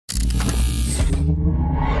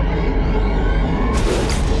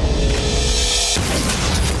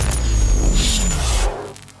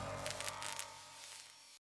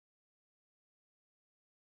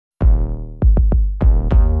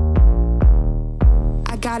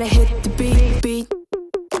gotta hit the beat, beat.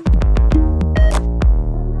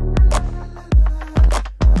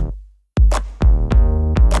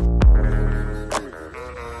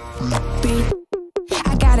 Beat.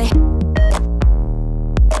 I gotta.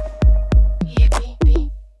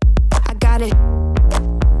 I got it.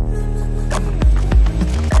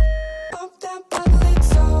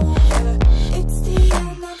 It's the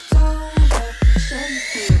end of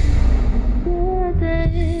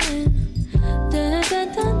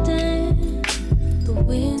the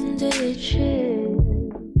wind is chill,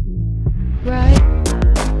 right?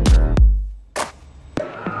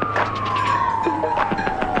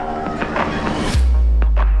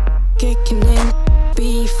 Kicking in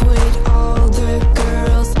beef with all the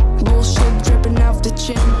girls, bullshit dripping off the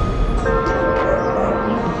chin.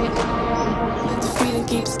 The feeling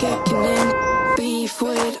keeps kicking in beef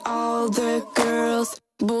with all the girls,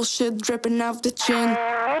 bullshit dripping off the chin.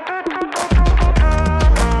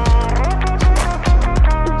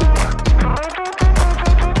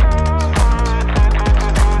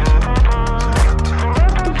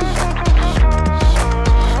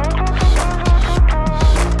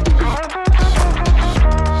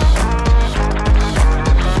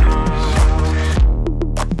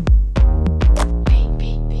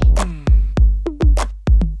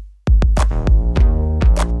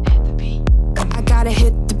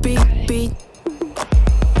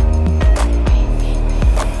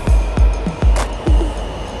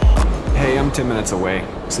 Hey, I'm 10 minutes away.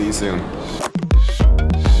 See you soon.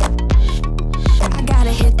 I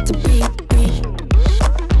gotta hit the beat, beat.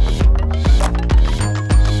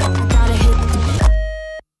 I gotta hit the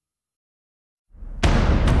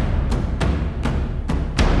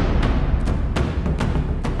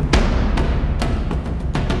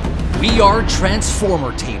beat. We are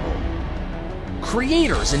Transformer Table,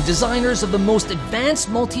 creators and designers of the most advanced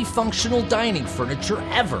multifunctional dining furniture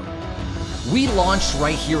ever. We launched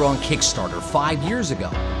right here on Kickstarter 5 years ago.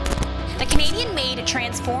 The Canadian-made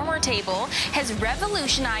Transformer Table has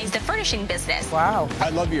revolutionized the furnishing business. Wow. I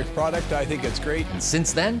love your product. I think it's great. And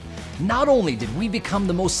since then, not only did we become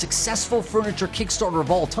the most successful furniture Kickstarter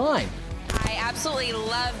of all time, I absolutely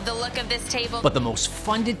love the look of this table, but the most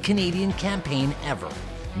funded Canadian campaign ever,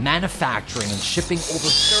 manufacturing and shipping over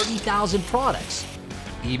 30,000 products,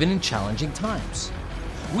 even in challenging times.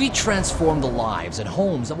 We transformed the lives and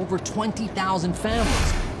homes of over 20,000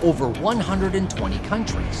 families, over 120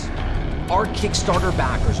 countries. Our Kickstarter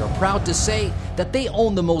backers are proud to say that they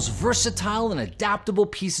own the most versatile and adaptable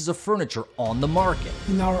pieces of furniture on the market.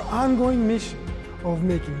 In our ongoing mission of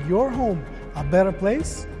making your home a better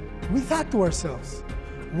place, we thought to ourselves,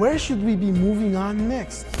 where should we be moving on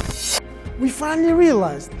next? We finally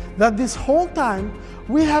realized that this whole time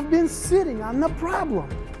we have been sitting on the problem.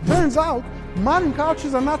 Turns out, modern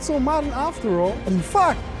couches are not so modern after all. In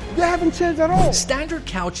fact, they haven't changed at all. Standard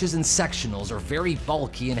couches and sectionals are very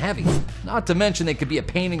bulky and heavy. Not to mention they could be a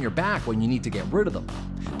pain in your back when you need to get rid of them.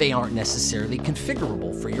 They aren't necessarily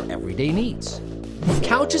configurable for your everyday needs.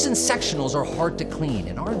 Couches and sectionals are hard to clean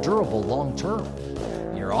and aren't durable long term.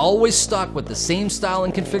 You're always stuck with the same style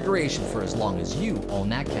and configuration for as long as you own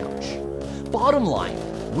that couch. Bottom line,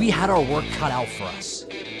 we had our work cut out for us,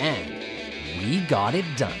 and we got it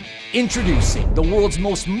done. Introducing the world's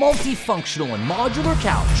most multifunctional and modular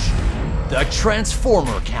couch, the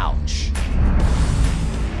Transformer Couch.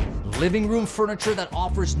 Living room furniture that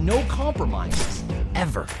offers no compromises,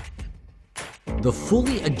 ever. The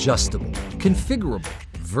fully adjustable, configurable,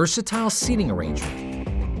 versatile seating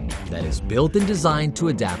arrangement that is built and designed to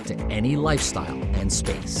adapt to any lifestyle and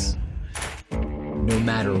space, no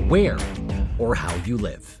matter where or how you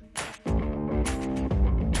live.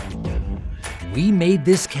 We made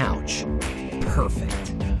this couch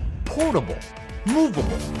perfect, portable,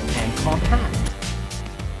 movable, and compact,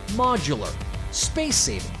 modular,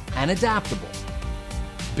 space-saving, and adaptable,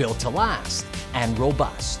 built to last, and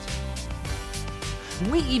robust.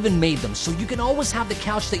 We even made them so you can always have the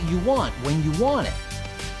couch that you want when you want it.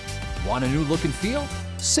 Want a new look and feel?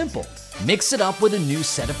 Simple. Mix it up with a new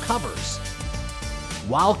set of covers.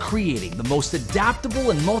 While creating the most adaptable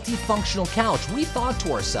and multifunctional couch, we thought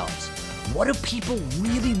to ourselves, what do people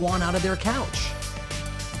really want out of their couch?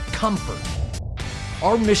 Comfort.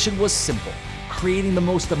 Our mission was simple, creating the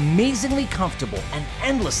most amazingly comfortable and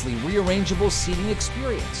endlessly rearrangeable seating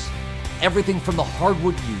experience. Everything from the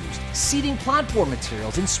hardwood used, seating platform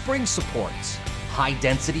materials and spring supports,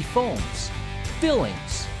 high-density foams,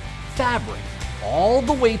 fillings, fabric, all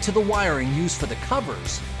the way to the wiring used for the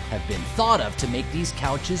covers have been thought of to make these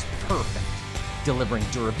couches perfect, delivering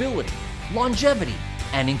durability, longevity,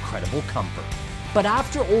 and incredible comfort. But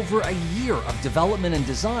after over a year of development and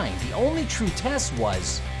design, the only true test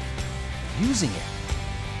was using it.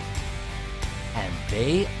 And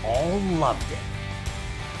they all loved it.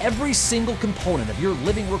 Every single component of your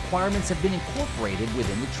living requirements have been incorporated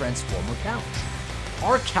within the Transformer couch.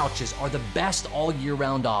 Our couches are the best all year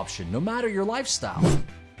round option, no matter your lifestyle.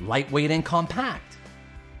 Lightweight and compact.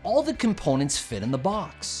 All the components fit in the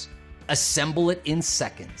box. Assemble it in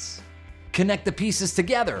seconds. Connect the pieces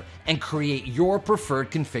together and create your preferred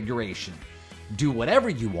configuration. Do whatever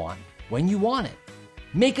you want, when you want it.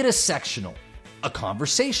 Make it a sectional, a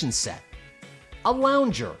conversation set, a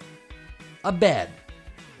lounger, a bed,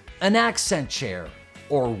 an accent chair,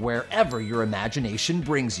 or wherever your imagination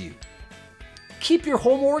brings you. Keep your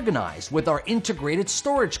home organized with our integrated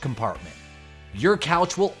storage compartment. Your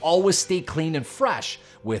couch will always stay clean and fresh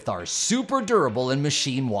with our super durable and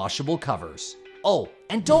machine washable covers. Oh,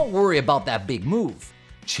 and don't worry about that big move.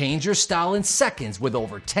 Change your style in seconds with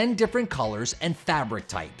over 10 different colors and fabric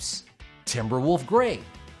types. Timberwolf Gray,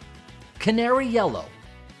 Canary Yellow,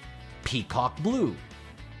 Peacock Blue,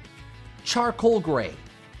 Charcoal Gray,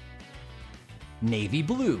 Navy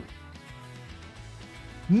Blue,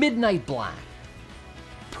 Midnight Black,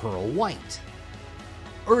 Pearl White,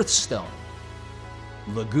 Earthstone,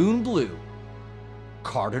 Lagoon Blue,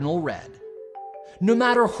 Cardinal Red. No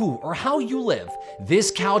matter who or how you live,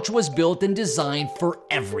 this couch was built and designed for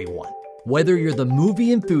everyone. Whether you're the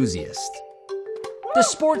movie enthusiast, the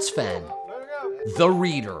sports fan, the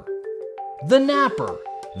reader, the napper,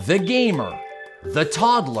 the gamer, the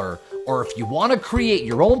toddler, or if you want to create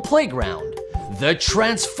your own playground, the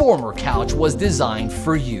Transformer couch was designed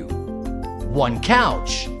for you. One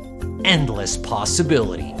couch, endless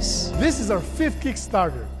possibilities. This is our 5th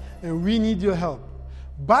Kickstarter, and we need your help.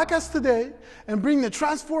 Back us today and bring the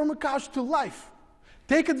Transformer couch to life.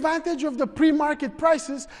 Take advantage of the pre-market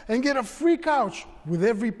prices and get a free couch with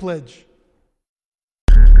every pledge.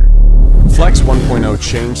 Flex 1.0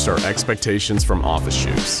 changed our expectations from office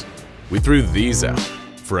shoes. We threw these out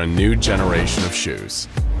for a new generation of shoes.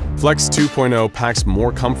 Flex 2.0 packs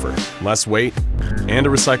more comfort, less weight, and a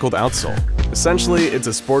recycled outsole. Essentially, it's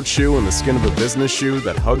a sports shoe in the skin of a business shoe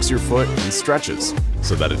that hugs your foot and stretches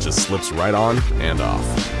so that it just slips right on and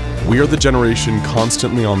off. We are the generation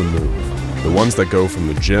constantly on the move. The ones that go from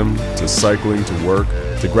the gym, to cycling, to work,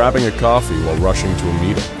 to grabbing a coffee while rushing to a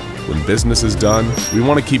meeting. When business is done, we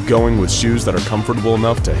want to keep going with shoes that are comfortable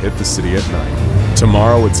enough to hit the city at night.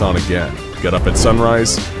 Tomorrow it's on again. Get up at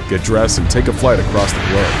sunrise, get dressed, and take a flight across the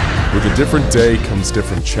globe. With a different day comes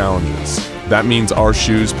different challenges. That means our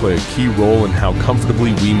shoes play a key role in how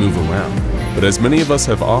comfortably we move around. But as many of us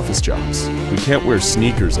have office jobs, we can't wear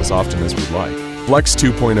sneakers as often as we'd like. Flex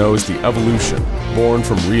 2.0 is the evolution, born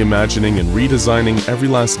from reimagining and redesigning every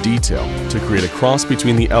last detail to create a cross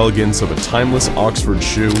between the elegance of a timeless Oxford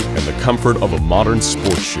shoe and the comfort of a modern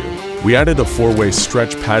sports shoe. We added a 4-way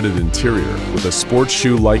stretch padded interior with a sports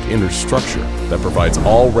shoe-like inner structure that provides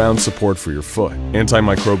all-round support for your foot,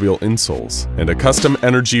 antimicrobial insoles, and a custom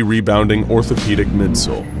energy rebounding orthopedic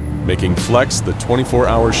midsole, making Flex the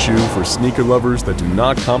 24-hour shoe for sneaker lovers that do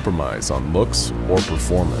not compromise on looks or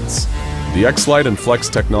performance. The X-Lite and Flex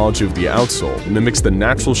technology of the outsole mimics the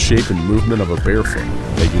natural shape and movement of a barefoot,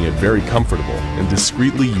 making it very comfortable and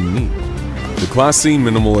discreetly unique. The classy,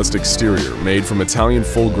 minimalist exterior, made from Italian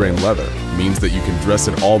full-grain leather, means that you can dress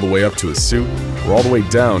it all the way up to a suit or all the way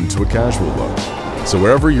down to a casual look. So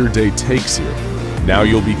wherever your day takes you, now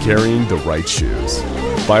you'll be carrying the right shoes.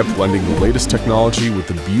 By blending the latest technology with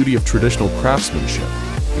the beauty of traditional craftsmanship,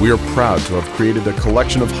 we are proud to have created a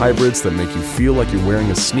collection of hybrids that make you feel like you're wearing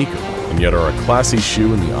a sneaker, and yet are a classy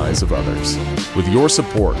shoe in the eyes of others. With your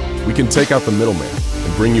support, we can take out the middleman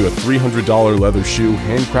and bring you a $300 leather shoe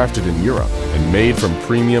handcrafted in Europe and made from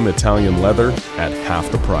premium Italian leather at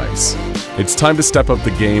half the price. It's time to step up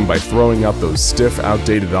the game by throwing out those stiff,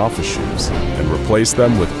 outdated office shoes and replace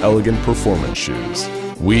them with elegant performance shoes.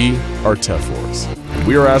 We are Teflors, and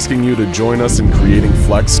we are asking you to join us in creating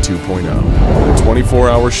Flex 2.0, the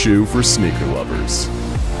 24-hour shoe for sneaker lovers.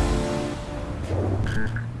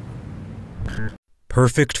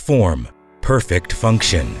 Perfect form, perfect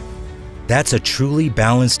function. That's a truly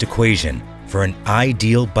balanced equation for an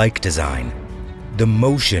ideal bike design. The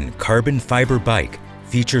Motion carbon fiber bike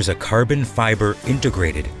features a carbon fiber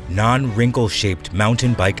integrated, non-wrinkle shaped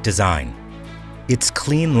mountain bike design. Its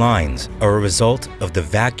clean lines are a result of the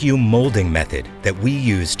vacuum molding method that we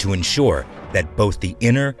use to ensure that both the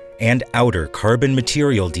inner and outer carbon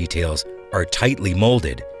material details are tightly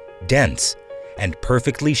molded, dense, and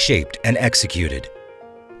perfectly shaped and executed.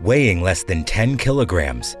 Weighing less than 10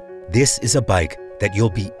 kilograms, this is a bike that you'll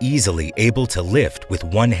be easily able to lift with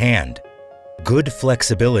one hand. good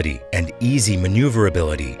flexibility and easy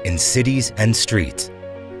maneuverability in cities and streets.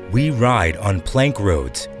 We ride on plank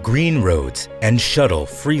roads, green roads, and shuttle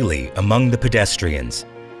freely among the pedestrians.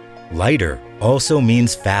 Lighter also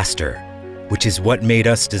means faster, which is what made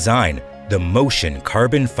us design the Motion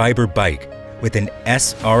carbon fiber bike with an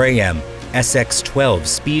SRAM SX12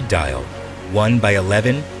 speed dial,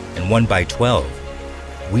 1x11 and 1x12.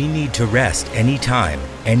 We need to rest anytime,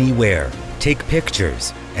 anywhere, take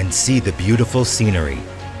pictures, and see the beautiful scenery.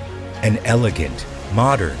 An elegant,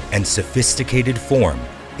 modern, and sophisticated form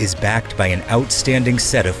is backed by an outstanding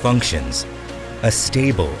set of functions. A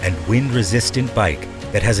stable and wind-resistant bike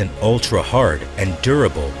that has an ultra-hard and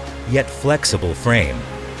durable, yet flexible frame,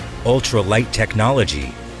 ultra-light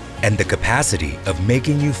technology, and the capacity of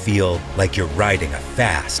making you feel like you're riding a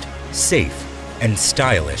fast, safe, and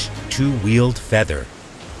stylish two-wheeled feather.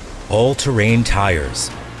 All-terrain tires,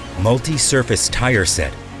 multi-surface tire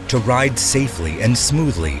set to ride safely and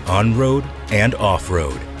smoothly on-road and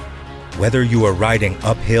off-road. Whether you are riding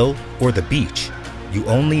uphill or the beach, you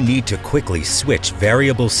only need to quickly switch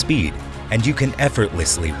variable speed and you can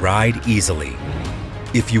effortlessly ride easily.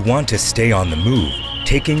 If you want to stay on the move,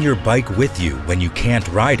 taking your bike with you when you can't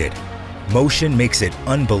ride it, Motion makes it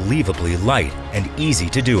unbelievably light and easy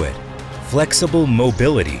to do it. Flexible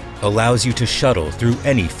mobility allows you to shuttle through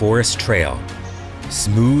any forest trail.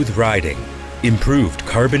 Smooth riding, improved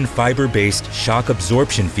carbon fiber-based shock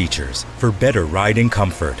absorption features for better riding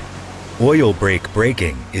comfort. Oil brake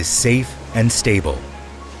braking is safe and stable.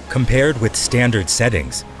 Compared with standard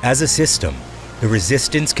settings, as a system, the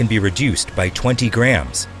resistance can be reduced by 20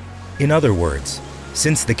 grams. In other words,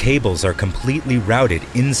 since the cables are completely routed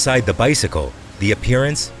inside the bicycle, the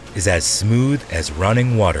appearance is as smooth as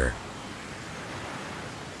running water.